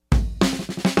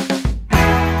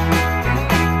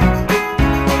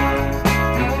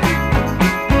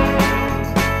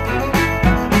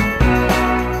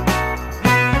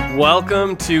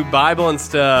Welcome to Bible and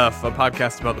Stuff, a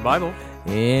podcast about the Bible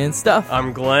and stuff.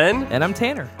 I'm Glenn. And I'm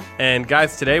Tanner. And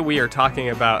guys, today we are talking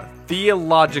about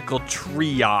theological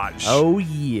triage. Oh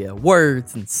yeah,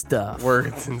 words and stuff.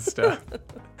 Words and stuff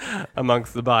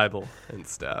amongst the Bible and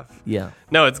stuff. Yeah.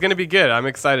 No, it's going to be good. I'm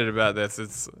excited about this.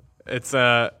 It's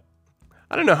I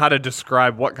don't know how to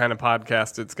describe what kind of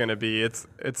podcast it's going to be. It's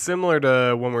similar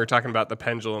to when we were talking about the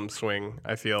pendulum swing,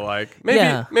 I feel like.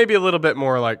 Maybe a little bit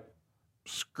more like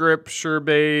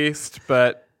scripture-based,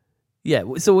 but... Yeah,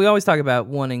 so we always talk about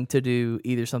wanting to do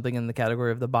either something in the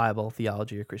category of the Bible,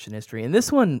 theology, or Christian history. And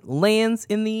this one lands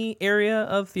in the area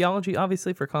of theology,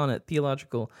 obviously, for calling it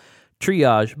theological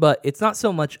triage. But it's not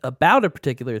so much about a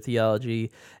particular theology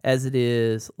as it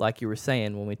is, like you were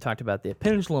saying, when we talked about the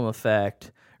pendulum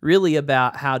effect, really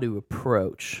about how to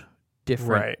approach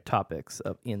different topics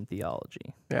in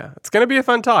theology. Yeah, it's going to be a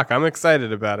fun talk. I'm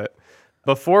excited about it.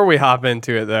 Before we hop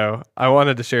into it, though, I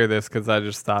wanted to share this because I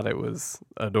just thought it was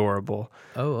adorable.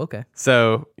 Oh, okay.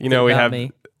 So, we have...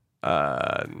 me?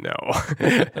 No.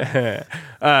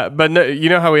 But no, you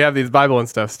know how we have these Bible and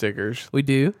Stuff stickers? We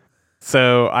do.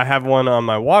 So I have one on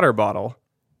my water bottle,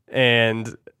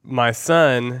 and my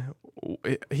son,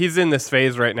 he's in this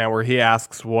phase right now where he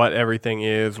asks what everything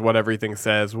is, what everything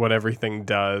says, what everything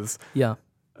does. Yeah.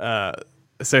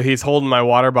 So he's holding my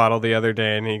water bottle the other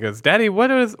day, and he goes, "Daddy, what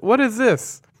is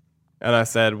this?" And I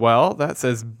said, "Well, that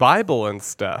says Bible and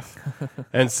Stuff."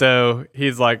 And so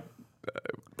he's like,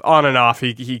 on and off,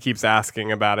 he keeps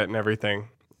asking about it and everything.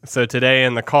 So today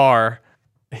in the car,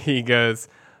 he goes,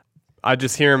 I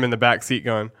just hear him in the back seat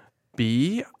going,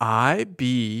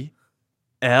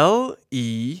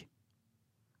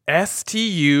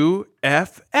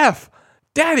 BIBLESTUFF.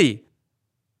 Daddy,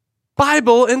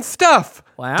 Bible and Stuff.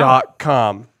 Wow.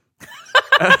 .com.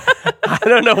 I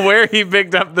don't know where he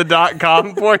picked up the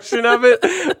 .com portion of it,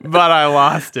 but I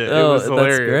lost it. It was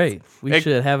hilarious. That's great. We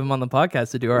should have him on the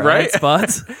podcast to do our Right? ad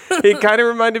spots. It kind of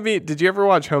reminded me, did you ever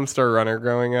watch Homestar Runner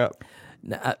growing up?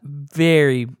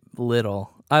 Very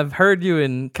little. I've heard you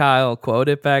and Kyle quote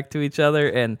it back to each other,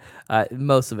 and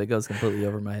most of it goes completely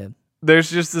over my head. There's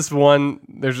just this one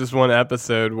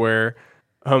episode where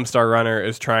Homestar Runner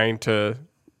is trying to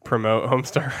promote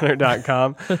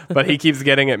homestarrunner.com, but he keeps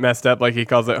getting it messed up. Like he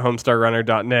calls it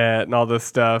homestarrunner.net and all this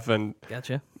stuff. And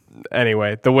gotcha.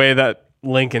 Anyway, the way that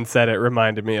Lincoln said it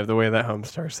reminded me of the way that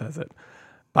Homestar says it.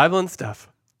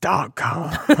 BibleandStuff.com.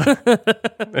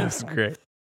 That was great.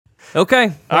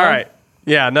 Okay. All right.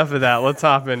 Yeah, enough of that. Let's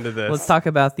hop into this. Let's talk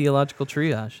about theological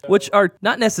triage, which are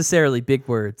not necessarily big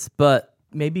words, but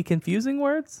maybe confusing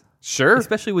words. Sure.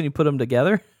 Especially when you put them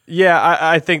together. Yeah,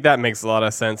 I think that makes a lot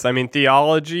of sense. I mean,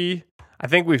 theology, I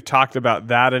think we've talked about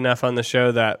that enough on the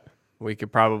show that we could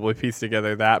probably piece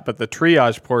together that. But the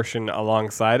triage portion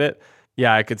alongside it,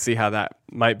 yeah, I could see how that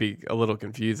might be a little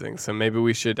confusing. So maybe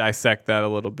we should dissect that a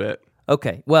little bit.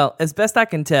 Okay, well, as best I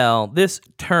can tell, this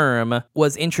term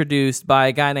was introduced by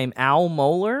a guy named Al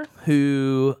Mohler,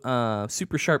 who,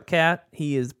 super sharp cat.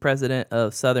 He is president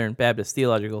of Southern Baptist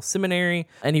Theological Seminary,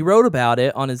 and he wrote about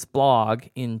it on his blog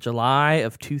in July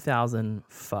of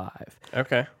 2005.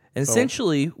 Okay. And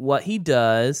essentially, what he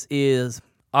does is,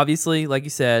 obviously, like you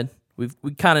said, we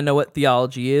kind of know what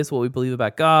theology is, what we believe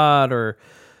about God, or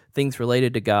things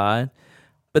related to God.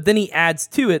 But then he adds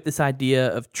to it this idea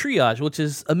of triage, which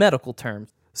is a medical term.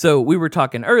 So we were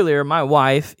talking earlier, my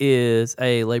wife is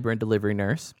a labor and delivery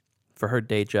nurse for her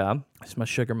day job. She's my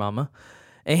sugar mama.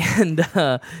 And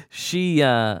she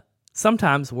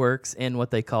sometimes works in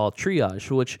what they call triage,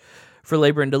 which for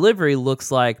labor and delivery looks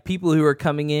like people who are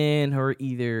coming in who are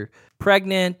either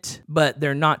pregnant, but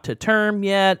they're not to term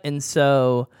yet. And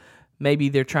so maybe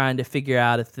they're trying to figure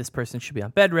out if this person should be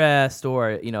on bed rest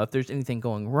or, if there's anything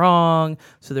going wrong.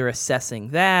 So they're assessing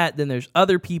that. Then there's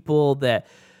other people that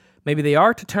maybe they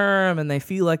are to term and they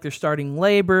feel like they're starting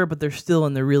labor, but they're still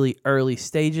in the really early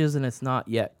stages and it's not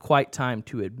yet quite time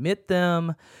to admit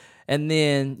them. And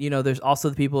then, there's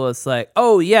also the people that's like,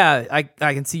 oh, yeah,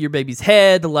 I can see your baby's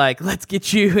head. Like, let's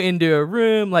get you into a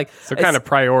room. Like, so kind of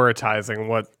prioritizing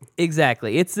what.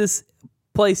 Exactly. It's this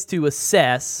place to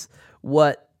assess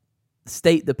what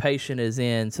state the patient is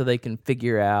in so they can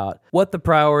figure out what the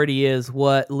priority is,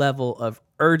 what level of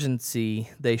urgency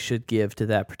they should give to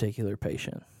that particular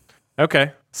patient.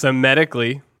 Okay. So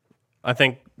medically, I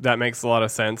think that makes a lot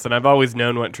of sense. And I've always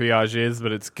known what triage is,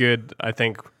 but it's good, I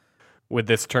think, with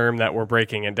this term that we're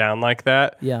breaking it down like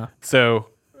that. Yeah. So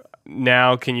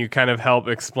now can you kind of help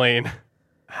explain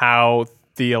how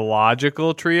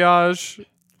theological triage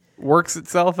works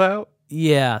itself out?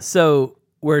 Yeah. So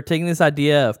we're taking this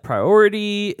idea of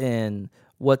priority and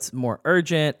what's more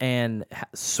urgent and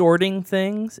sorting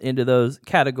things into those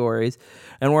categories,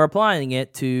 and we're applying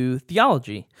it to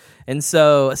theology. And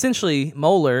so essentially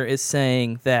Mohler is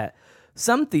saying that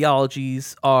some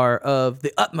theologies are of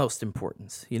the utmost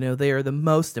importance. They are the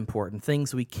most important,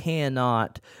 things we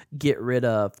cannot get rid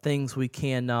of, things we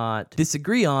cannot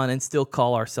disagree on and still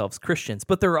call ourselves Christians.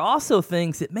 But there are also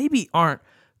things that maybe aren't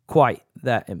quite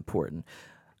that important.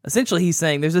 Essentially, he's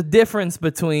saying there's a difference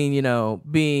between,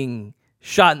 being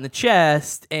shot in the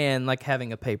chest and like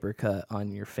having a paper cut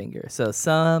on your finger. So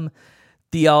some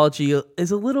theology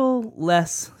is a little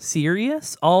less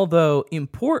serious, although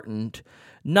important,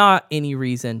 not any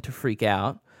reason to freak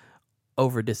out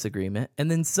over disagreement. And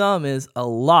then some is a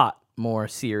lot more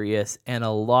serious and a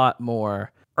lot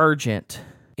more urgent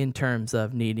in terms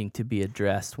of needing to be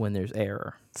addressed when there's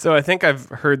error. So I think I've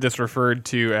heard this referred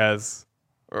to as,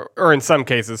 or in some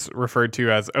cases referred to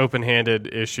as,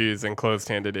 open-handed issues and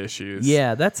closed-handed issues.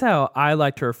 Yeah, that's how I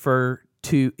like to refer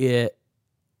to it.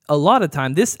 A lot of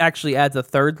time, this actually adds a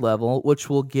third level, which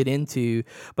we'll get into,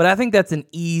 but I think that's an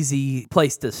easy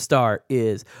place to start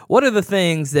is, what are the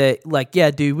things that, like,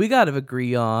 yeah, dude, we got to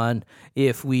agree on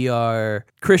if we are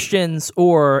Christians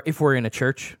or if we're in a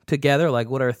church together? Like,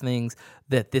 what are things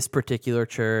that this particular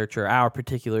church or our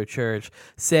particular church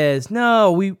says,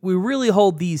 no, we really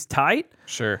hold these tight?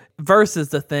 Sure. Versus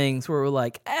the things where we're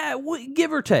like,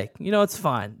 give or take, it's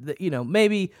fine.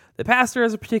 Maybe the pastor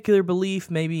has a particular belief,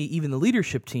 maybe even the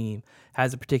leadership team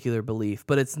has a particular belief,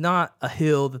 but it's not a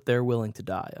hill that they're willing to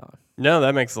die on. No,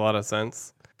 that makes a lot of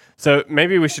sense. So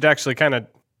maybe we should actually kind of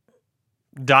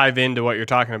dive into what you're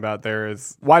talking about there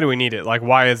is, why do we need it? Like,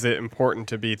 why is it important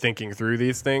to be thinking through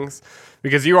these things?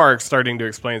 Because you are starting to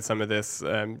explain some of this,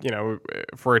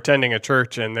 if we're attending a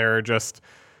church and there are just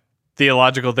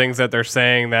theological things that they're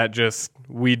saying that just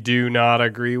we do not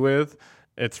agree with,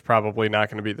 it's probably not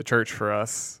going to be the church for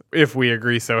us if we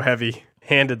agree so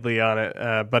heavy-handedly on it.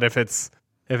 But if it's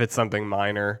something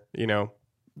minor,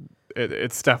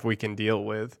 it's stuff we can deal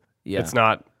with. Yeah. It's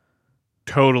not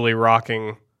totally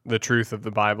rocking the truth of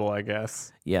the Bible, I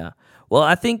guess. Yeah. Well,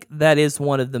 I think that is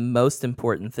one of the most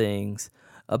important things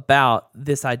about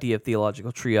this idea of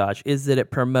theological triage, is that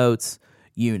it promotes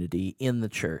unity in the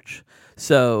church.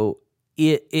 So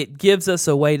it gives us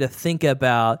a way to think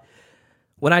about,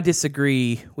 when I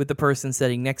disagree with the person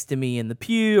sitting next to me in the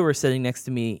pew or sitting next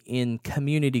to me in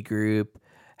community group,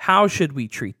 how should we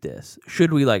treat this?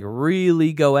 Should we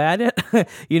really go at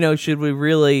it? Should we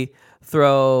really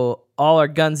throw all our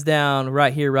guns down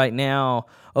right here, right now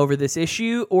over this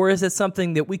issue? Or is it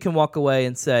something that we can walk away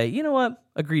and say, you know what,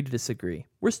 agree to disagree.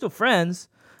 We're still friends.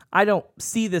 I don't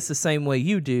see this the same way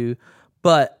you do,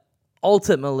 but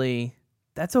ultimately,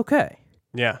 that's okay.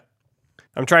 Yeah.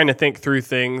 I'm trying to think through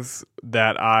things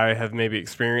that I have maybe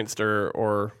experienced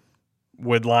or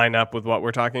would line up with what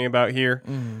we're talking about here.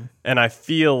 Mm-hmm. And I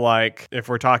feel like if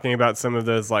we're talking about some of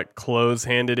those like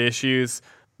close-handed issues,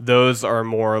 those are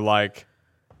more like,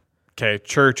 okay,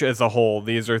 church as a whole,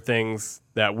 these are things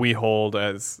that we hold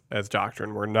as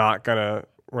doctrine. We're not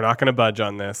gonna budge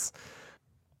on this.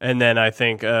 And then I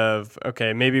think of,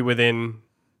 okay, maybe within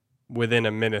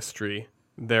a ministry,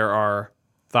 there are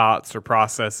thoughts or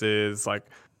processes, like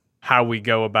how we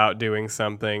go about doing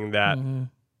something that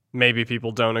maybe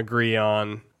people don't agree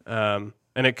on. And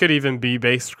it could even be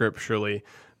based scripturally,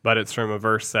 but it's from a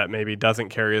verse that maybe doesn't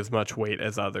carry as much weight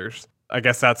as others. I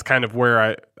guess that's kind of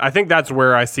where I think that's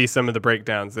where I see some of the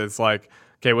breakdowns. It's like,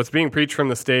 okay, what's being preached from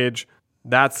the stage,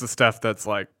 that's the stuff that's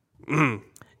like,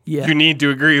 you need to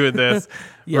agree with this,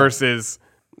 versus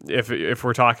if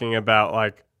we're talking about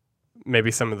like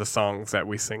maybe some of the songs that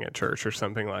we sing at church or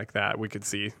something like that, we could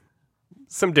see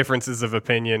some differences of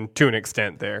opinion to an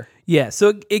extent there. Yeah,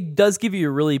 so it does give you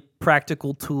a really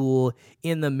practical tool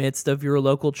in the midst of your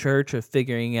local church of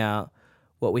figuring out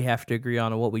what we have to agree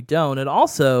on and what we don't. It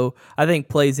also, I think,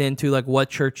 plays into like what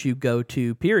church you go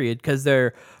to, period, because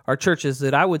there are churches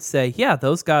that I would say, yeah,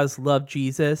 those guys love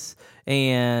Jesus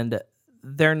and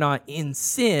they're not in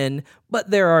sin, but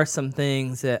there are some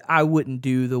things that I wouldn't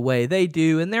do the way they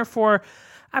do, and therefore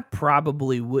I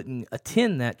probably wouldn't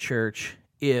attend that church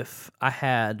if I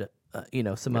had,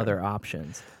 some other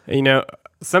options.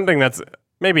 Something that's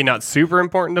maybe not super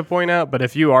important to point out, but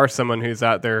if you are someone who's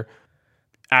out there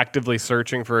actively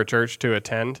searching for a church to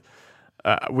attend,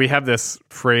 we have this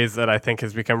phrase that I think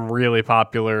has become really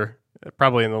popular,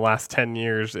 probably in the last 10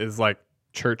 years, is like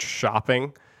church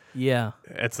shopping. Yeah.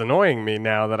 It's annoying me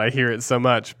now that I hear it so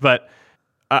much, but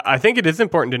I think it is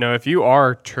important to know, if you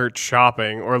are church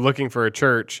shopping or looking for a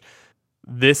church,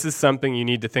 this is something you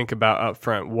need to think about up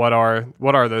front. What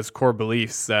are those core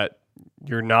beliefs that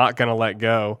you're not going to let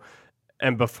go?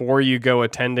 And before you go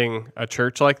attending a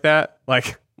church like that,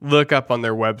 like look up on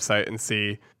their website and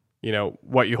see,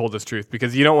 what you hold as truth,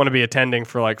 because you don't want to be attending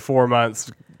for like 4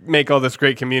 months, make all this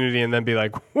great community, and then be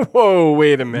like, whoa,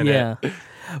 wait a minute. Yeah.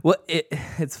 Well,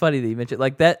 it's funny that you mentioned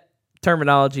like that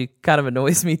terminology kind of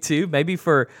annoys me too, maybe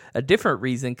for a different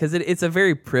reason, because it's a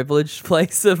very privileged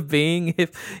place of being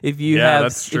if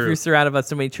you're surrounded by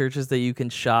so many churches that you can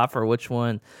shop for which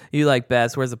one you like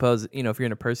best, whereas opposed, if you're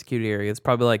in a persecuted area, it's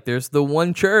probably like there's the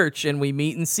one church and we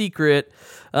meet in secret,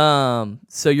 so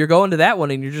you're going to that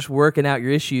one and you're just working out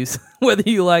your issues whether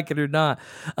you like it or not,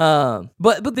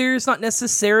 but there's not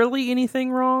necessarily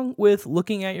anything wrong with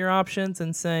looking at your options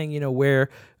and saying,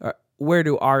 where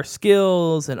do our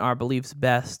skills and our beliefs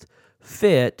best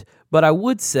fit? But I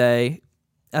would say,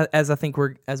 as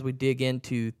we dig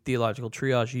into theological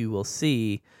triage, you will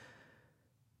see,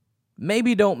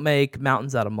 maybe don't make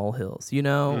mountains out of molehills.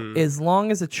 As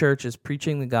long as a church is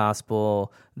preaching the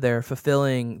gospel, they're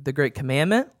fulfilling the great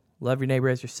commandment: love your neighbor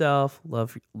as yourself,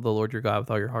 love the Lord your God with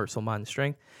all your heart, soul, mind, and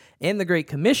strength, and the Great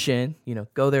Commission,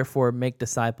 go therefore make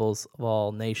disciples of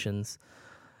all nations.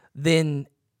 Then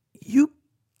you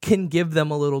can give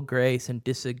them a little grace and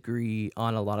disagree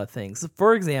on a lot of things.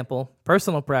 For example,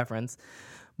 personal preference,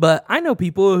 but I know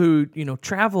people who,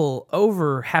 travel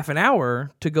over half an hour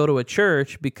to go to a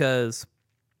church because,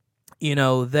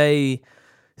 they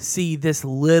see this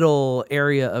little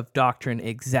area of doctrine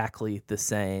exactly the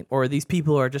same, or these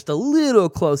people are just a little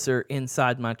closer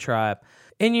inside my tribe.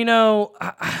 And,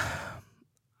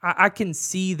 I can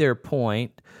see their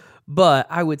point, but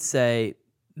I would say,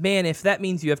 man, if that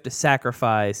means you have to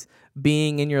sacrifice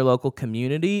being in your local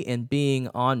community and being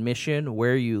on mission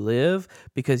where you live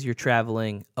because you're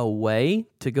traveling away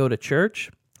to go to church,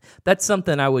 that's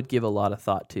something I would give a lot of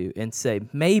thought to and say,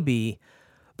 maybe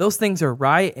those things are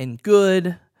right and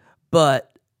good,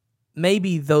 but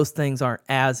maybe those things aren't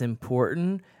as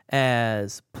important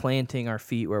as planting our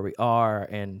feet where we are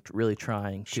and really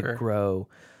trying to grow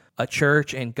a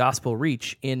church and gospel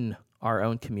reach in our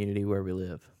own community where we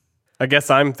live. I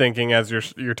guess I'm thinking as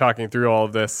you're talking through all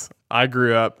of this, I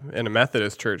grew up in a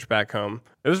Methodist church back home.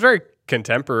 It was very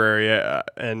contemporary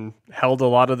and held a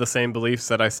lot of the same beliefs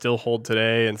that I still hold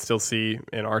today and still see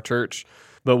in our church.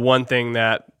 But one thing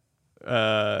that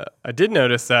I did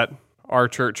notice that our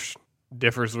church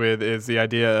differs with is the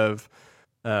idea of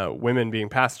women being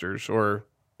pastors or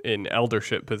in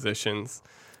eldership positions.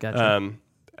 Gotcha.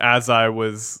 As I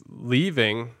was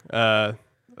leaving,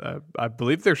 I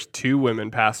believe there's 2 women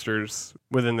pastors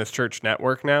within this church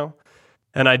network now.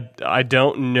 And I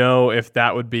don't know if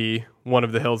that would be one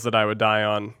of the hills that I would die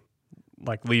on,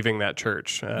 like leaving that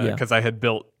church, because I had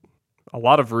built a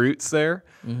lot of roots there.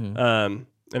 Mm-hmm.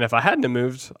 And if I hadn't have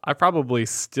moved, I probably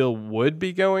still would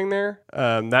be going there.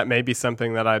 That may be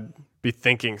something that I'd be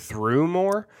thinking through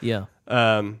more. Yeah.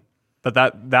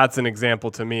 But that's an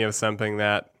example to me of something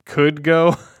that could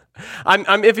go. I'm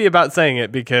iffy about saying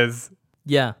it because...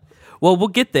 Yeah. Well, we'll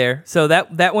get there. So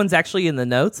that one's actually in the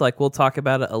notes. Like, we'll talk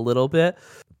about it a little bit.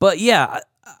 But yeah,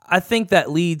 I think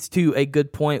that leads to a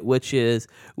good point, which is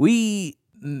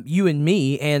you and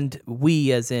me, and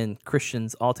we as in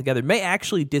Christians altogether, may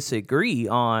actually disagree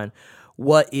on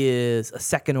what is a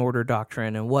second order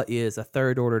doctrine and what is a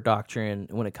third order doctrine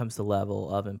when it comes to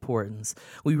level of importance.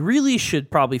 We really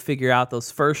should probably figure out those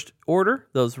first order,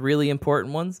 those really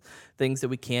important ones, things that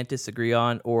we can't disagree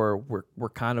on, or we're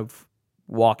kind of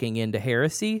walking into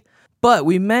heresy. But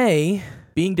we may,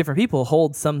 being different people,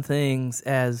 hold some things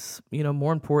as,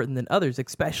 more important than others,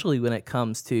 especially when it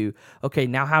comes to, okay,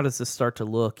 now how does this start to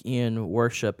look in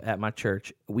worship at my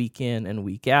church week in and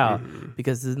week out? Mm-hmm.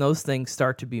 Because then those things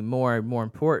start to be more and more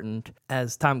important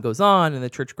as time goes on and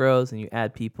the church grows and you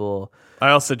add people. I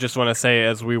also just want to say,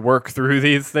 as we work through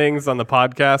these things on the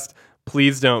podcast,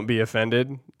 please don't be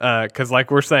offended. Because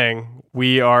like we're saying,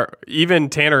 even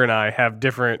Tanner and I have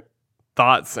different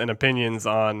thoughts and opinions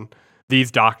on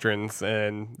these doctrines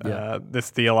and this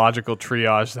theological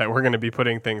triage that we're going to be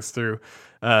putting things through.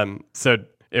 So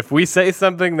if we say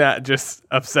something that just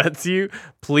upsets you,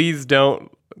 please don't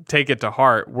take it to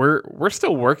heart. We're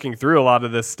still working through a lot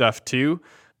of this stuff too,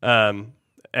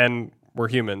 and we're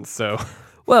humans. So,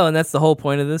 well, and that's the whole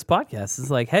point of this podcast.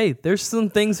 Is like, hey, there's some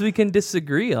things we can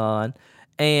disagree on,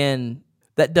 and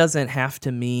that doesn't have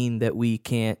to mean that we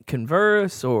can't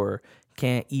converse or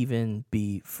can't even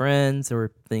be friends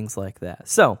or things like that.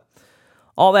 So,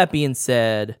 all that being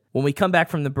said, when we come back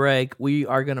from the break, we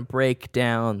are going to break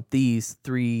down these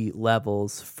 3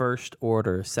 levels: first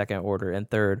order, second order, and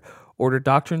third order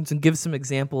doctrines, and give some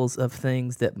examples of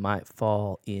things that might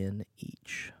fall in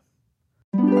each.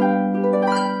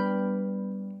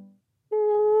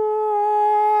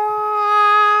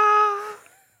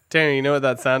 Tanner, you know what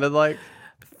that sounded like?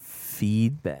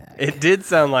 Feedback. It did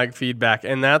sound like feedback,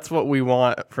 and that's what we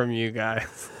want from you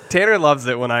guys. Tanner loves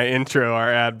it when I intro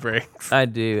our ad breaks. I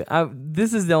do.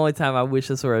 This is the only time I wish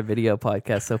this were a video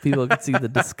podcast so people could see the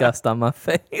disgust on my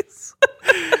face.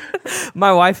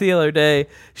 My wife the other day,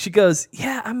 she goes,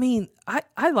 yeah, I mean,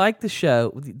 I like the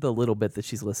show, the little bit that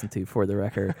she's listened to for the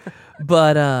record,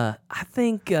 but I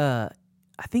think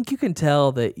you can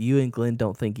tell that you and Glenn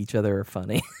don't think each other are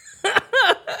funny.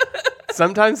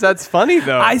 Sometimes that's funny,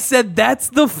 though. I said that's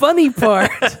the funny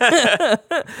part.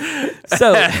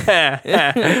 So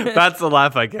that's the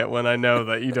laugh I get when I know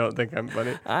that you don't think I'm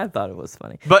funny. I thought it was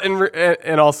funny. But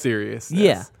in all seriousness.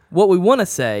 Yeah. What we want to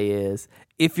say is,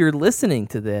 if you're listening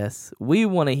to this, we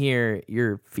want to hear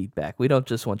your feedback. We don't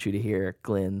just want you to hear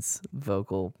Glenn's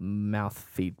vocal mouth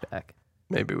feedback.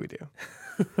 Maybe we do.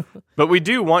 But we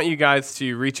do want you guys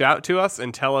to reach out to us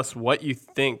and tell us what you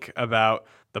think about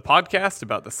the podcast,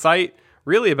 about the site,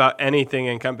 really about anything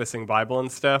encompassing Bible and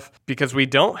stuff, because we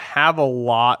don't have a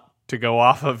lot to go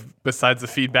off of besides the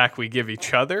feedback we give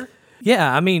each other.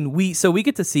 Yeah, I mean, we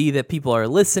get to see that people are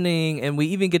listening, and we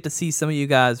even get to see some of you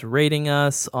guys rating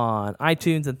us on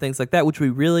iTunes and things like that, which we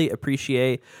really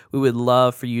appreciate. We would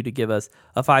love for you to give us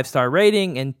a 5-star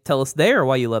rating and tell us there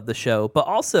why you love the show. But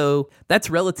also,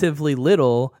 that's relatively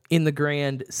little in the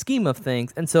grand scheme of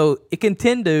things, and so it can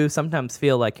tend to sometimes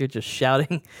feel like you're just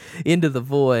shouting into the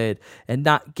void and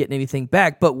not getting anything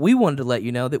back. But we wanted to let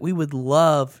you know that we would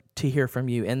love to hear from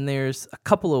you, and there's a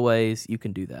couple of ways you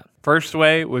can do that. First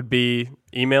way would be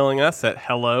emailing us at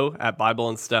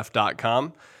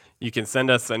hello@bibleandstuff.com. You can send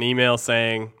us an email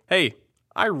saying, hey,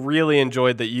 I really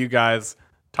enjoyed that you guys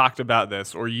talked about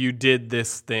this, or you did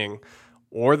this thing,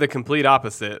 or the complete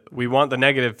opposite. We want the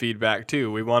negative feedback too.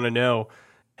 We want to know,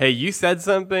 hey, you said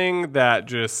something that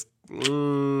just...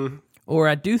 Or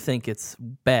I do think it's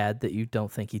bad that you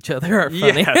don't think each other are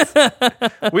funny. Yes.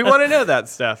 We want to know that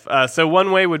stuff. So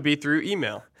one way would be through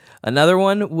email. Another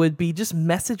one would be just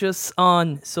message us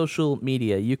on social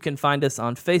media. You can find us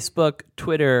on Facebook,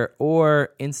 Twitter,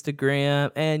 or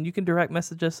Instagram, and you can direct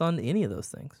message us on any of those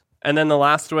things. And then the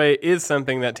last way is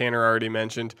something that Tanner already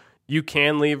mentioned. You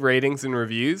can leave ratings and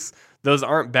reviews. Those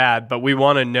aren't bad, but we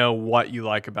want to know what you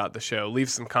like about the show. Leave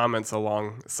some comments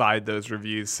alongside those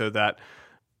reviews so that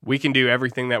we can do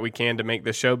everything that we can to make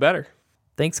the show better.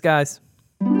 Thanks, guys.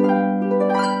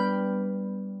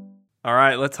 All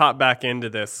right, let's hop back into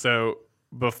this. So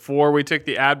before we took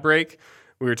the ad break,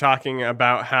 we were talking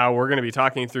about how we're going to be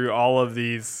talking through all of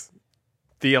these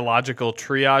theological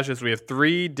triages. We have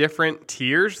 3 different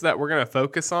tiers that we're going to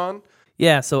focus on.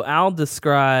 Yeah, so Al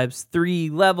describes 3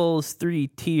 levels, 3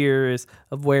 tiers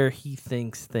of where he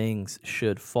thinks things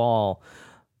should fall.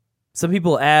 Some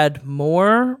people add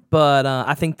more, but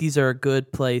I think these are a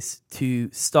good place to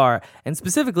start. And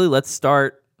specifically, let's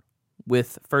start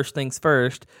with first things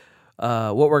first,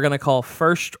 what we're going to call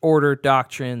first-order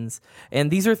doctrines.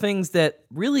 And these are things that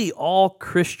really all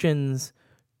Christians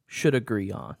should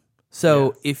agree on.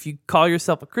 So if you call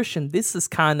yourself a Christian, this is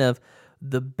kind of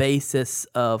the basis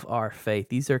of our faith.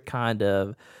 These are kind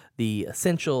of the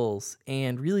essentials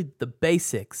and really the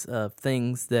basics of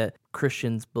things that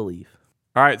Christians believe.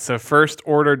 All right, so first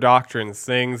order doctrines,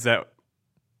 things that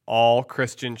all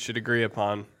Christians should agree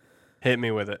upon. Hit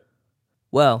me with it.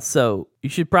 Well, so you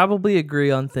should probably agree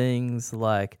on things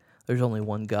like there's only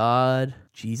one God,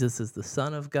 Jesus is the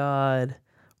Son of God,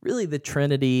 really the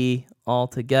Trinity all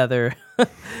together.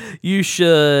 You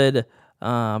should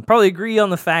probably agree on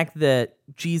the fact that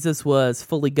Jesus was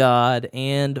fully God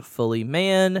and fully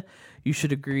man. You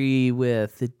should agree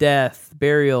with the death,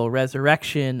 burial,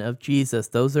 resurrection of Jesus.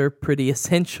 Those are pretty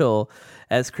essential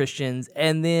as Christians.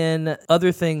 And then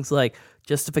other things like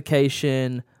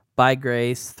justification by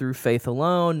grace through faith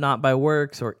alone, not by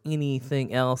works or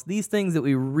anything else. These things that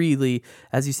we really,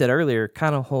 as you said earlier,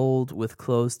 kind of hold with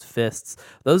closed fists.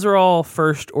 Those are all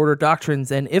first order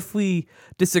doctrines. And if we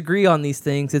disagree on these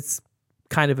things, it's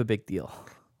kind of a big deal.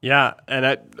 Yeah, and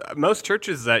at most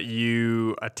churches that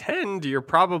you attend, you're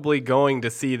probably going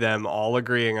to see them all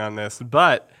agreeing on this,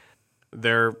 but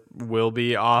there will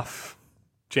be off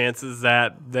chances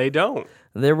that they don't.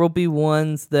 There will be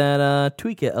ones that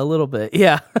tweak it a little bit,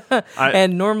 yeah.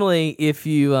 And normally, if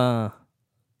you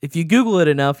Google it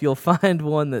enough, you'll find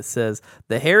one that says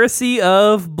the heresy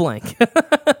of blank.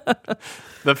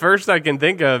 The first I can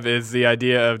think of is the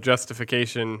idea of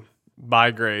justification by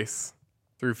grace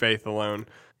through faith alone.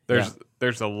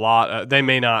 There's a lot. They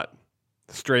may not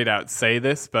straight out say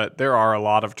this, but there are a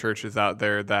lot of churches out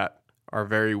there that are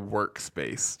very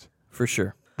works-based. For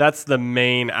sure. That's the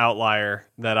main outlier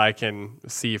that I can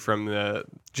see from the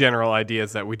general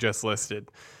ideas that we just listed.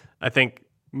 I think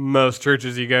most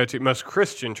churches you go to, most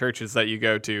Christian churches that you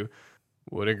go to,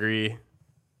 would agree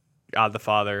God the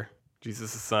Father,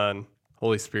 Jesus the Son,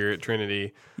 Holy Spirit,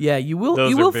 Trinity. Yeah, you will.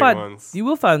 Those You are will big find. ones. You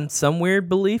will find some weird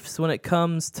beliefs when it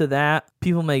comes to that.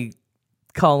 People may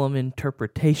call them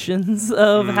interpretations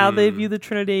of how they view the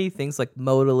Trinity. Things like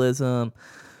modalism,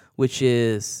 which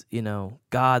is,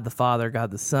 God the Father,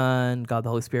 God the Son, God the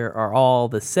Holy Spirit are all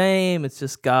the same. It's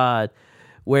just God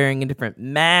wearing a different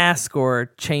mask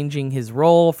or changing his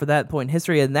role for that point in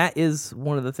history, and that is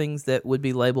one of the things that would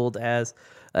be labeled as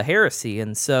a heresy.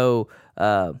 And so,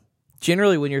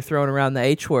 generally, when you're throwing around the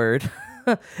H word,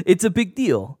 it's a big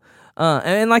deal.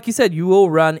 And like you said, you will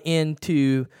run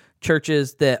into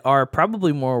churches that are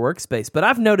probably more works-based. But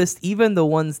I've noticed even the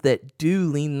ones that do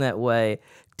lean that way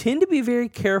tend to be very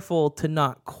careful to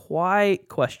not quite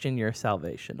question your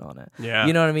salvation on it. Yeah.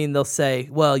 You know what I mean? They'll say,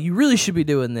 well, you really should be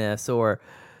doing this, or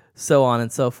so on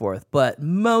and so forth. But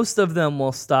most of them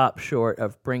will stop short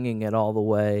of bringing it all the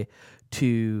way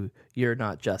to you're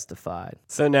not justified.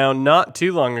 So now, not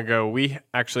too long ago, we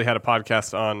actually had a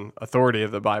podcast on authority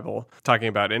of the Bible, talking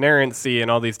about inerrancy and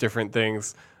all these different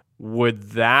things.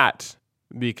 Would that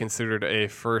be considered a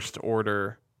first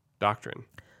order doctrine?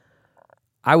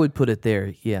 I would put it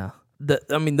there, yeah.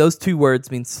 Those two words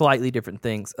mean slightly different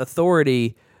things.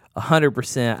 Authority,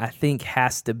 100%, I think,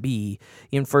 has to be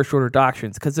in first order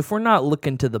doctrines. Because if we're not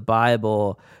looking to the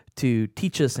Bible to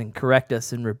teach us and correct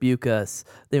us and rebuke us,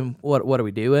 then what are we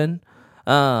doing?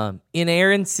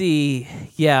 Inerrancy,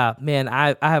 yeah, man,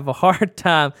 I have a hard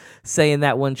time saying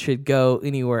that one should go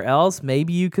anywhere else.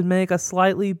 Maybe you could make a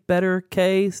slightly better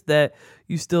case that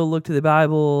you still look to the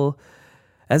Bible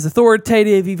as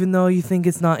authoritative, even though you think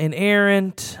it's not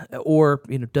inerrant or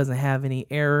doesn't have any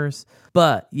errors.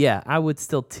 But yeah, I would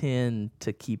still tend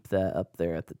to keep that up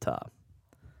there at the top.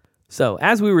 So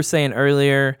as we were saying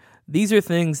earlier, these are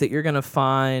things that you're going to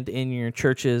find in your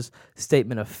church's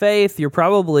statement of faith. You're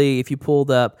probably, if you pulled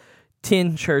up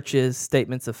 10 churches'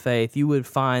 statements of faith, you would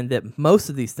find that most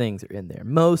of these things are in there.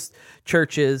 Most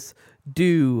churches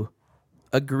do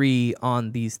agree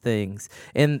on these things.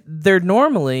 And they're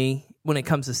normally, when it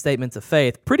comes to statements of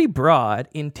faith, pretty broad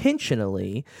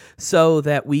intentionally so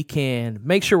that we can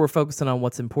make sure we're focusing on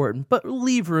what's important, but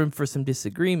leave room for some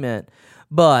disagreement.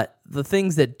 But the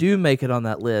things that do make it on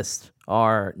that list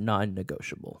are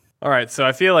non-negotiable. All right, so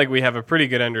I feel like we have a pretty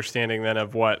good understanding then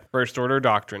of what first order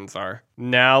doctrines are.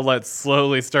 Now let's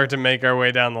slowly start to make our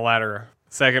way down the ladder.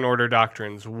 Second order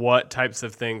doctrines, what types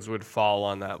of things would fall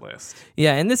on that list?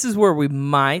 Yeah, and this is where we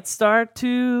might start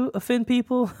to offend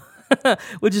people,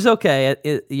 which is okay.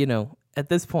 At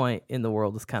this point in the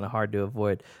world, it's kind of hard to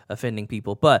avoid offending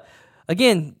people. But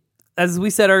again, as we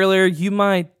said earlier, you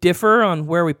might differ on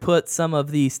where we put some of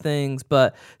these things,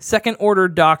 but second order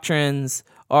doctrines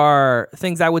are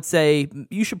things I would say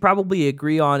you should probably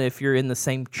agree on if you're in the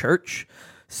same church.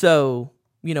 So,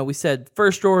 we said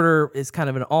first order is kind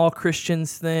of an all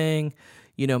Christians thing.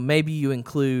 Maybe you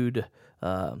include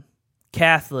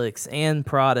Catholics and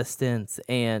Protestants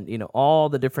and, all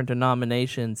the different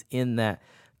denominations in that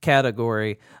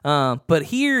category. But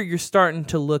here you're starting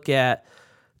to look at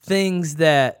things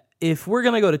that if we're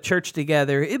going to go to church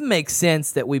together, it makes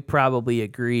sense that we probably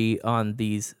agree on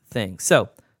these things. So,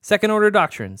 second order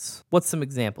doctrines. What's some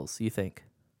examples you think?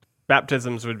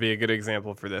 Baptisms would be a good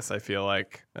example for this, I feel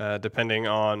like. Depending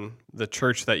on the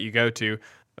church that you go to,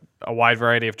 a wide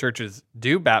variety of churches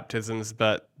do baptisms,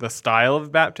 but the style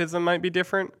of baptism might be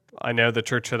different. I know the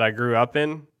church that I grew up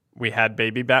in, we had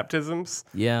baby baptisms.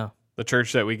 Yeah. The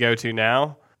church that we go to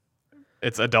now,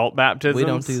 it's adult baptisms. We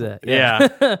don't do that.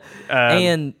 Yeah.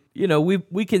 And,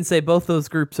 we can say both those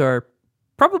groups are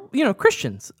probably,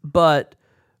 Christians, but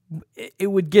it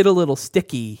would get a little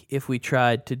sticky if we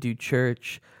tried to do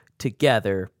church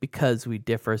together because we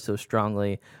differ so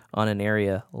strongly on an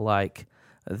area like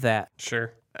that.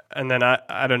 Sure. And then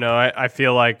I don't know, I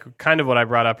feel like kind of what I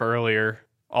brought up earlier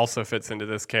also fits into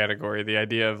this category, the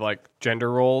idea of like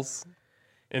gender roles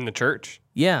in the church.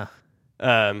 Yeah.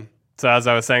 So as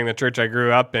I was saying, the church I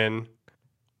grew up in,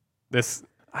 this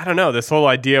whole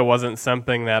idea wasn't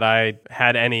something that I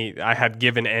had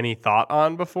given any thought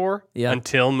on before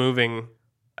until moving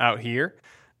out here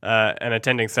and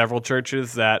attending several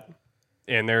churches that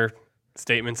in their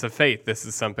statements of faith, this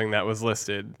is something that was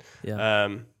listed. Yeah.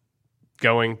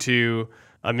 Going to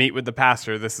a meet with the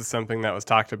pastor, this is something that was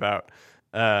talked about.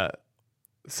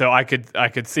 So I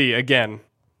could see, again,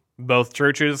 both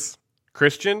churches,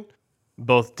 Christian,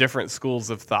 both different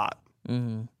schools of thought.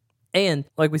 Mm-hmm. And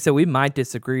like we said, we might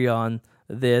disagree on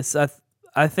this.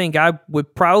 I think I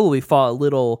would probably fall a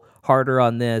little harder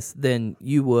on this than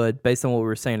you would based on what we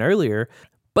were saying earlier.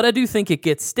 But I do think it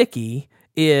gets sticky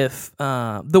if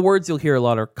the words you'll hear a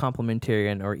lot are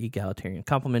complementarian or egalitarian.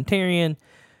 Complementarian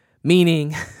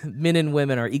meaning men and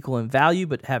women are equal in value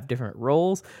but have different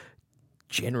roles.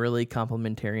 Generally,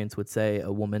 complementarians would say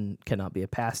a woman cannot be a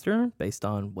pastor based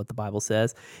on what the Bible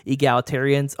says.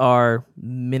 Egalitarians are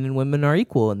men and women are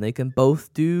equal and they can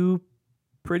both do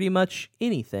pretty much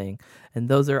anything. And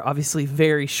those are obviously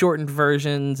very shortened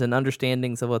versions and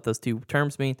understandings of what those two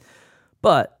terms mean.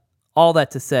 But all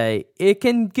that to say, it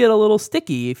can get a little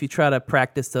sticky if you try to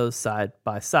practice those side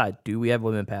by side. Do we have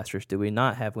women pastors? Do we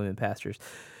not have women pastors?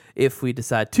 If we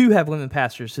decide to have women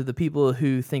pastors, do the people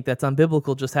who think that's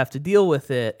unbiblical just have to deal with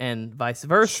it and vice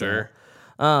versa?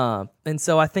 Sure. And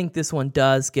so I think this one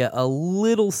does get a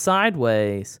little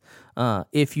sideways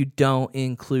if you don't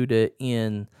include it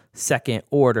in second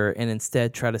order and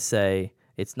instead try to say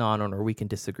it's non-order, we can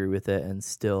disagree with it and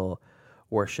still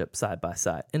worship side by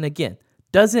side. And again,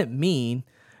 doesn't mean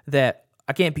that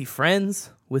I can't be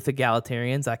friends with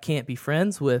egalitarians, I can't be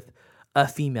friends with a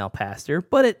female pastor,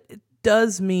 but it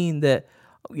does mean that,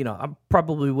 I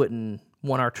probably wouldn't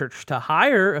want our church to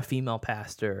hire a female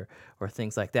pastor or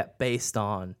things like that based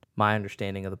on my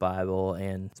understanding of the Bible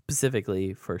and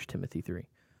specifically 1 Timothy 3.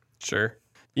 Sure.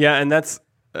 Yeah, and that's,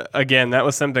 again, that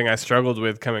was something I struggled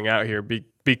with coming out here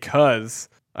because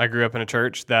I grew up in a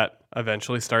church that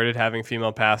eventually started having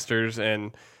female pastors,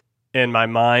 and in my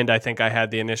mind, I think I had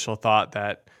the initial thought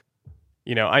that,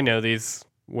 I know these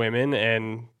women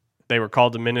and they were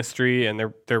called to ministry and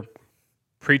they're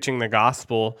preaching the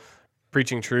gospel,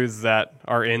 preaching truths that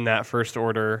are in that first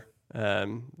order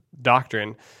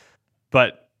doctrine.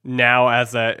 But now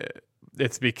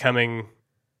it's becoming,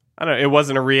 I don't know, it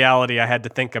wasn't a reality I had to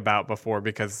think about before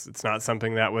because it's not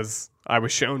something that I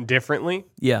was shown differently.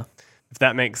 Yeah. If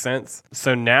that makes sense.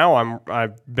 So now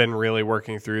I've been really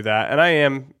working through that, and I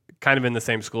am kind of in the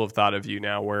same school of thought of you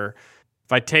now, where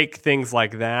if I take things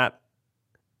like that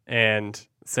and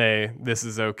say this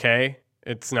is okay,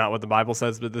 it's not what the Bible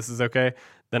says, but this is okay,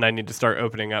 then I need to start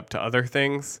opening up to other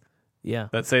things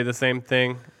that say the same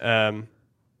thing.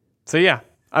 So yeah,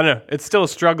 I don't know. It's still a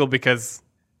struggle because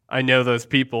I know those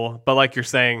people, but like you're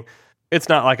saying, it's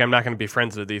not like I'm not going to be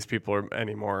friends with these people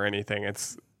anymore or anything.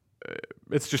 It's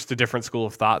just a different school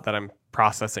of thought that I'm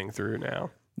processing through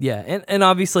now. Yeah, and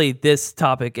obviously this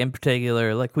topic in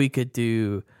particular, like we could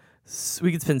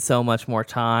spend so much more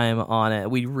time on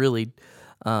it. We really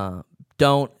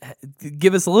don't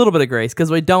give us a little bit of grace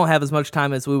because we don't have as much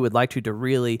time as we would like to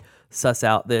really suss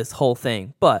out this whole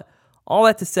thing. But all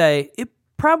that to say, it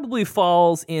probably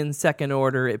falls in second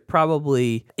order. It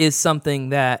probably is something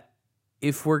that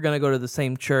if we're going to go to the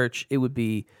same church, it would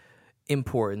be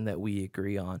important that we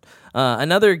agree on.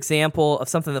 Another example of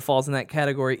something that falls in that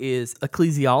category is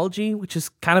ecclesiology, which is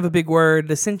kind of a big word.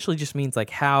 It essentially just means like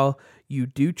how you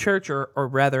do church, or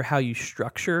rather how you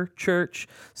structure church.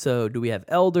 So do we have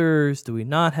elders? Do we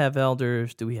not have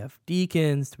elders? Do we have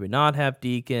deacons? Do we not have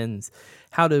deacons?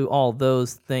 How do all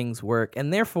those things work?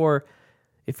 And therefore,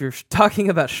 if you're talking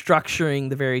about structuring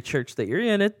the very church that you're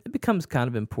in, it becomes kind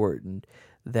of important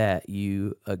that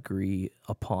you agree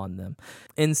upon them.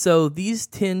 And so these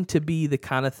tend to be the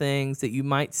kind of things that you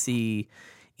might see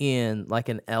in like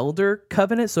an elder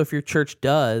covenant. So if your church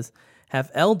does have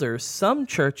elders, some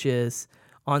churches,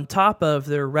 on top of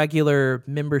their regular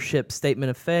membership statement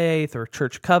of faith or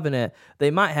church covenant,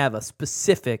 they might have a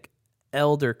specific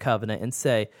elder covenant and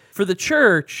say, for the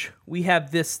church, we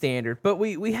have this standard, but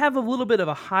we have a little bit of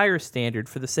a higher standard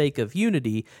for the sake of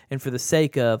unity and for the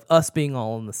sake of us being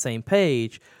all on the same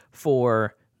page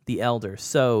for the elders.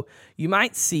 So you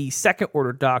might see second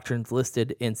order doctrines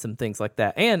listed in some things like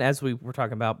that. And as we were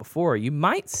talking about before, you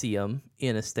might see them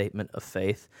in a statement of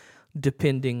faith,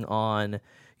 depending on,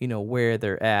 where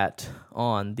they're at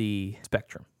on the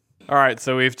spectrum. All right,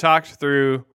 so we've talked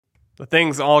through the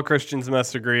things all Christians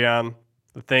must agree on,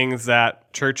 the things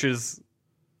that churches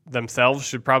themselves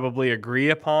should probably agree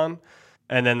upon,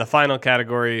 and then the final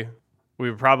category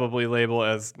we would probably label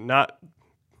as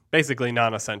basically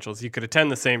non-essentials. You could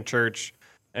attend the same church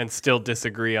and still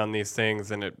disagree on these things,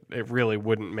 and it really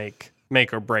wouldn't make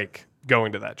or break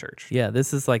going to that church. Yeah,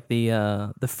 this is like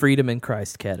the freedom in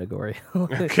Christ category.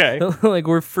 Okay. Like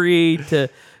we're free to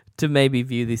maybe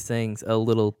view these things a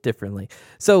little differently.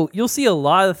 So you'll see a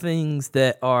lot of things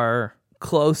that are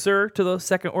closer to those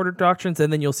second order doctrines,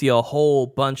 and then you'll see a whole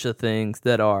bunch of things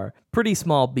that are pretty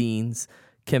small beans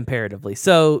comparatively.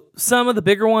 So some of the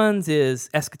bigger ones is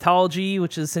eschatology,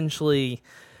 which is essentially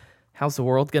how's the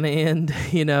world going to end?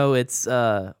 It's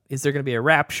is there going to be a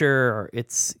rapture, or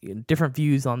it's different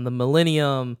views on the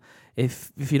millennium.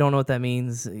 If you don't know what that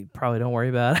means, you probably don't worry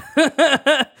about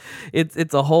it.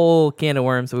 It's a whole can of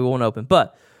worms that we won't open.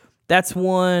 But that's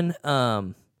one.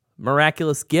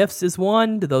 Miraculous gifts is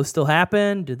one. Do those still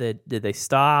happen? Did they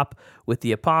stop with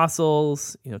the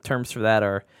apostles? Terms for that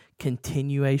are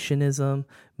continuationism,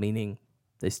 meaning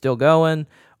they still going,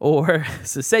 or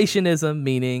cessationism,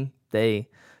 meaning they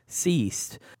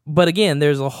ceased. But again,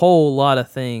 there's a whole lot of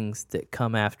things that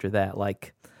come after that,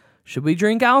 like, should we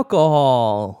drink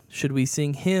alcohol? Should we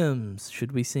sing hymns?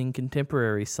 Should we sing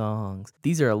contemporary songs?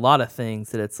 These are a lot of things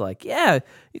that it's like, yeah,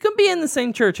 you can be in the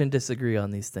same church and disagree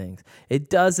on these things. It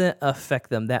doesn't affect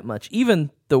them that much.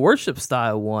 Even the worship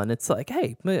style one, it's like,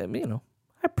 hey,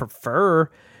 I prefer,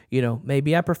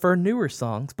 maybe I prefer newer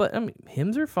songs, but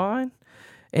hymns are fine.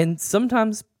 And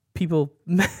sometimes people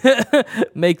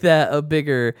make that a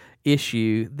bigger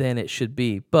issue than it should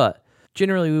be. But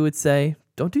generally we would say,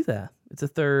 don't do that. It's a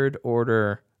third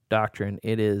order doctrine.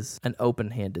 It is an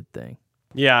open-handed thing.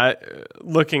 Yeah,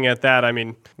 looking at that,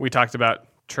 we talked about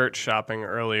church shopping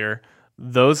earlier.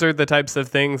 Those are the types of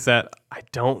things that I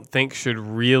don't think should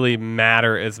really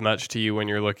matter as much to you when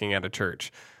you're looking at a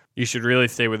church. You should really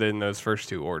stay within those first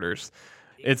two orders.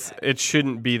 It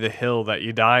shouldn't be the hill that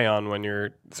you die on when you're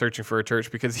searching for a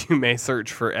church, because you may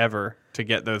search forever to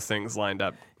get those things lined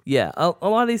up. Yeah, a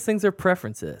lot of these things are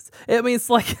preferences.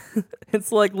 It's like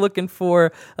it's like looking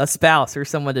for a spouse or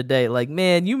someone to date. Like,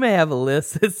 man, you may have a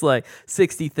list that's like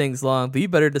 60 things long, but you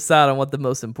better decide on what the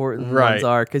most important ones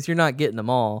are, because you're not getting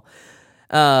them all.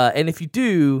 And if you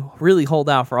do really hold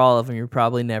out for all of them, you're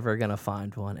probably never gonna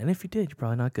find one. And if you did, you're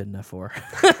probably not good enough for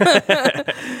her.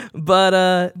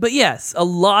 But yes, a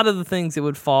lot of the things that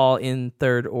would fall in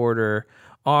third order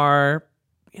are,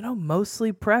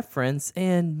 mostly preference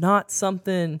and not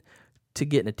something to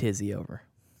get in a tizzy over.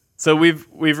 So we've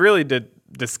really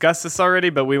discussed this already,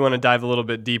 but we want to dive a little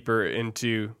bit deeper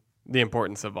into the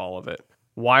importance of all of it.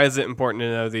 Why is it important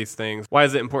to know these things? Why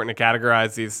is it important to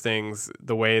categorize these things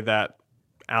the way that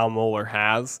Al Mohler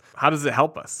has? How does it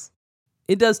help us?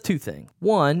 It does two things.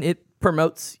 One, it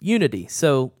promotes unity.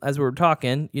 So as we were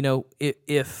talking,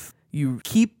 if you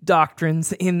keep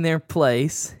doctrines in their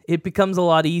place, it becomes a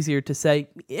lot easier to say,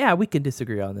 yeah, we can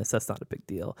disagree on this. That's not a big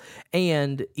deal.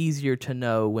 And easier to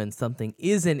know when something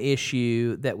is an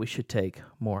issue that we should take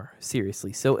more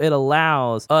seriously. So it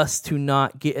allows us to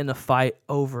not get in a fight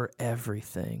over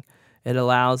everything. It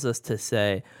allows us to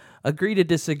say, agree to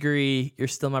disagree. You're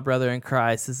still my brother in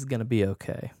Christ. This is going to be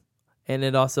okay. And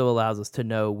it also allows us to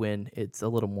know when it's a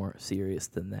little more serious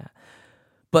than that.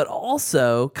 But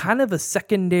also, kind of a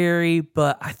secondary,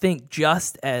 but I think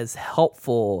just as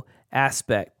helpful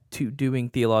aspect to doing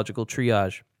theological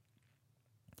triage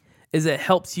is it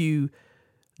helps you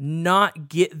not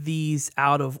get these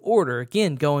out of order.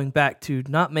 Again, going back to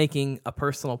not making a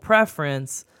personal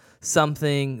preference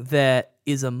something that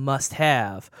is a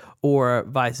must-have, or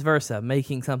vice versa,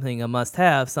 making something a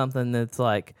must-have, something that's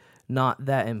like not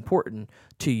that important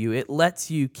to you. It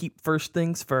lets you keep first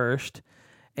things first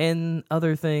and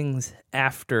other things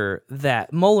after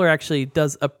that. Mohler actually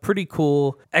does a pretty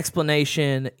cool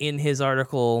explanation in his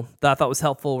article that I thought was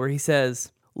helpful, where he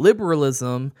says,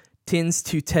 liberalism tends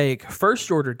to take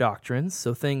first-order doctrines,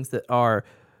 so things that are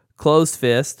closed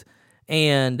fist,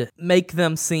 and make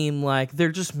them seem like they're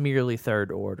just merely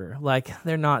third order. Like,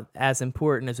 they're not as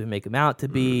important as we make them out to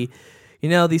be.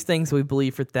 These things we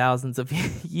believe for thousands of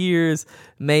years,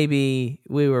 maybe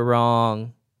we were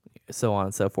wrong, so on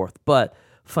and so forth. But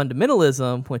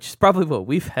fundamentalism, which is probably what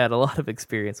we've had a lot of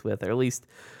experience with, or at least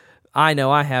I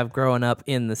know I have growing up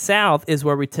in the South, is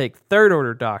where we take third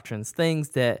order doctrines, things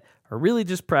that are really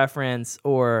just preference,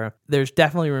 or there's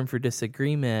definitely room for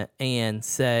disagreement, and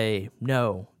say,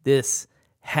 no, this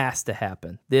has to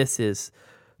happen. This is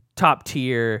top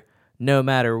tier, no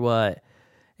matter what,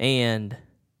 and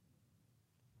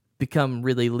become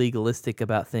really legalistic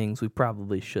about things we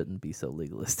probably shouldn't be so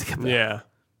legalistic about. Yeah.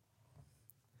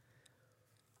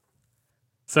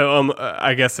 So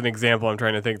I guess an example I'm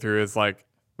trying to think through is, like,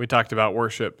 we talked about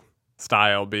worship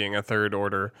style being a third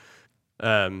order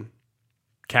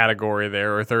category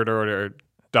there, or third order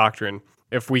doctrine.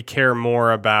 If we care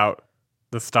more about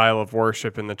the style of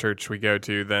worship in the church we go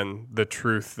to than the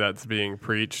truth that's being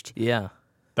preached, yeah,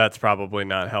 that's probably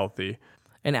not healthy.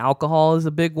 And alcohol is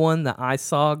a big one that I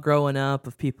saw growing up,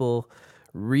 of people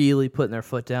really putting their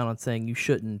foot down on saying you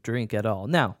shouldn't drink at all.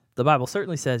 Now, the Bible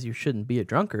certainly says you shouldn't be a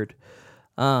drunkard.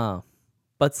 But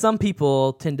some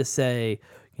people tend to say,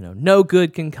 no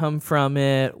good can come from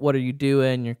it. What are you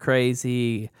doing? You're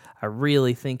crazy. I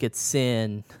really think it's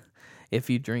sin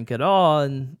if you drink at all.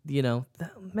 And,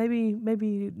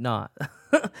 maybe not.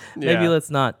 Maybe let's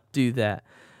not do that.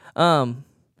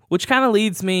 Which kind of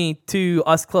leads me to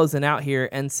us closing out here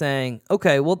and saying,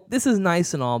 okay, well, this is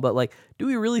nice and all, but like, do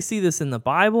we really see this in the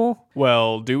Bible?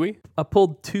 Well, do we? I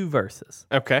pulled 2 verses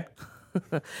Okay.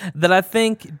 that I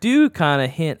think do kind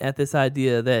of hint at this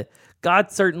idea that God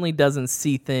certainly doesn't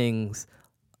see things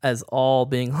as all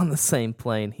being on the same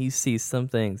plane. He sees some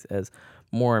things as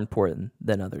more important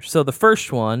than others. So the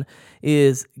first one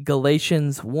is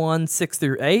Galatians 1, 6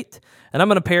 through 8. And I'm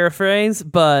going to paraphrase,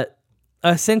 but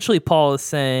essentially Paul is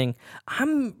saying,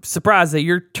 I'm surprised that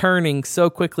you're turning so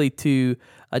quickly to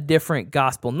a different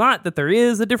gospel. Not that there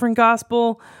is a different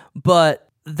gospel,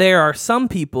 but there are some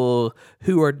people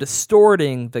who are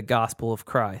distorting the gospel of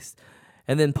Christ.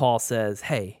 And then Paul says,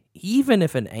 hey, even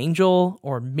if an angel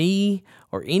or me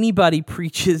or anybody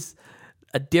preaches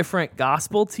a different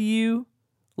gospel to you,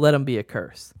 let them be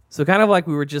accursed. So kind of like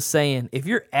we were just saying, if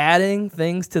you're adding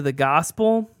things to the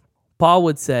gospel, Paul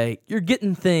would say, you're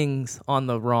getting things on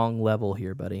the wrong level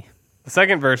here, buddy. The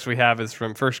second verse we have is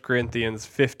from 1 Corinthians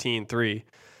 15:3.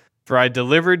 For I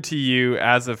delivered to you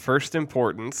as of first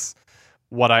importance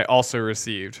what I also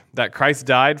received, that Christ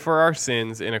died for our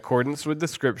sins in accordance with the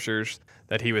Scriptures,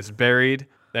 that he was buried,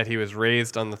 that he was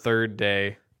raised on the third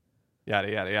day,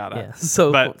 yada, yada, yada. Yeah,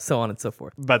 so on and so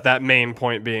forth. But that main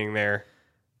point being there,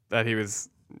 that he was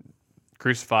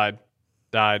crucified,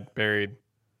 died, buried,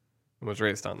 and was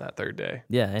raised on that third day.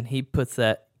 Yeah, and he puts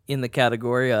that in the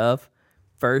category of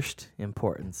first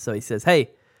importance. So he says,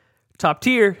 hey, top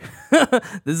tier,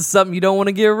 this is something you don't want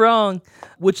to get wrong,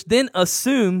 which then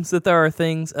assumes that there are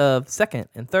things of second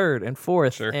and third and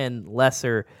fourth Sure. and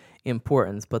lesser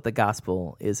importance, but the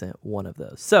gospel isn't one of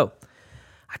those. So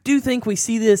I do think we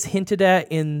see this hinted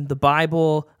at in the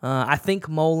Bible. I think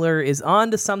Moeller is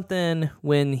onto something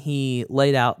when he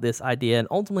laid out this idea, and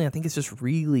ultimately I think it's just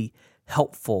really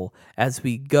helpful as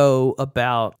we go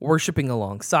about worshiping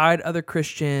alongside other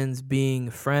Christians, being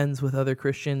friends with other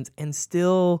Christians, and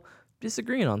still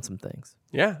disagreeing on some things.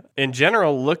 Yeah. In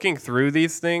general, looking through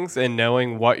these things and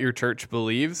knowing what your church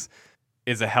believes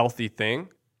is a healthy thing.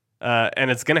 And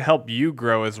it's going to help you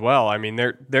grow as well. I mean,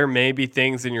 there may be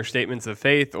things in your statements of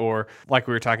faith, or like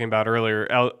we were talking about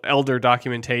earlier, elder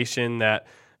documentation that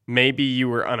maybe you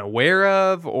were unaware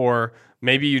of, or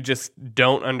maybe you just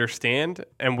don't understand.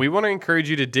 And we want to encourage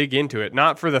you to dig into it,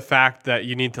 not for the fact that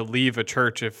you need to leave a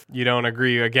church if you don't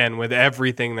agree, again, with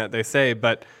everything that they say,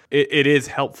 but it is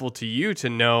helpful to you to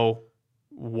know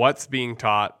what's being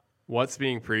taught, what's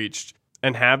being preached,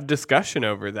 and have discussion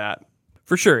over that.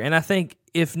 For sure. And I think,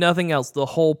 if nothing else, the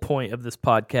whole point of this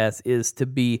podcast is to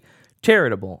be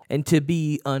charitable and to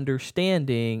be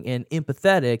understanding and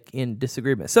empathetic in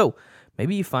disagreement. So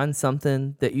maybe you find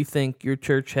something that you think your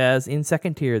church has in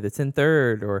second tier that's in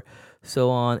third, or so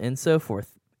on and so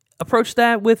forth. Approach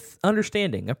that with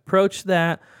understanding. Approach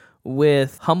that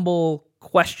with humble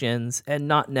questions and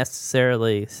not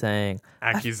necessarily saying,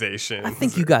 accusations. I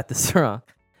think you got this wrong.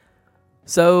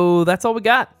 So that's all we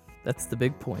got. That's the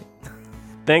big point.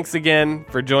 Thanks again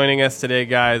for joining us today,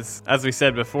 guys. As we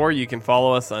said before, you can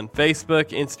follow us on Facebook,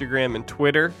 Instagram, and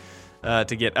Twitter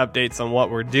to get updates on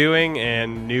what we're doing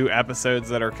and new episodes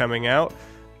that are coming out.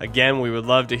 Again, we would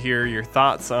love to hear your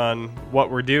thoughts on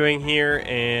what we're doing here,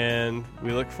 and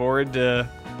we look forward to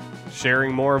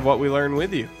sharing more of what we learn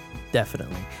with you.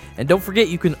 Definitely. And don't forget,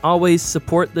 you can always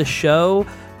support the show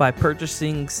by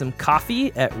purchasing some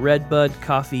coffee at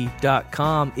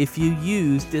redbudcoffee.com. If you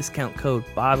use discount code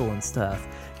Bible and Stuff,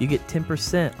 you get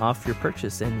 10% off your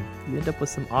purchase, and you end up with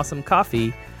some awesome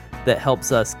coffee that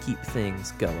helps us keep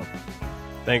things going.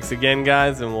 Thanks again,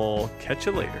 guys, and we'll catch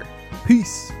you later.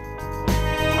 Peace.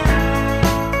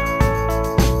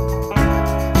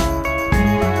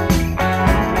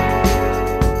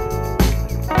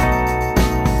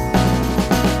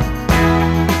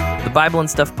 The Bible and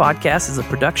Stuff podcast is a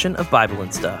production of Bible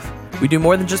and Stuff. We do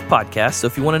more than just podcasts, so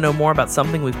if you want to know more about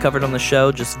something we've covered on the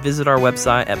show, just visit our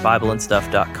website at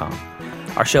BibleandStuff.com.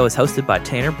 Our show is hosted by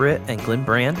Tanner Britt and Glenn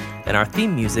Brand, and our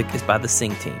theme music is by the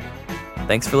Sing Team.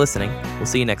 Thanks for listening. We'll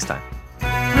see you next time.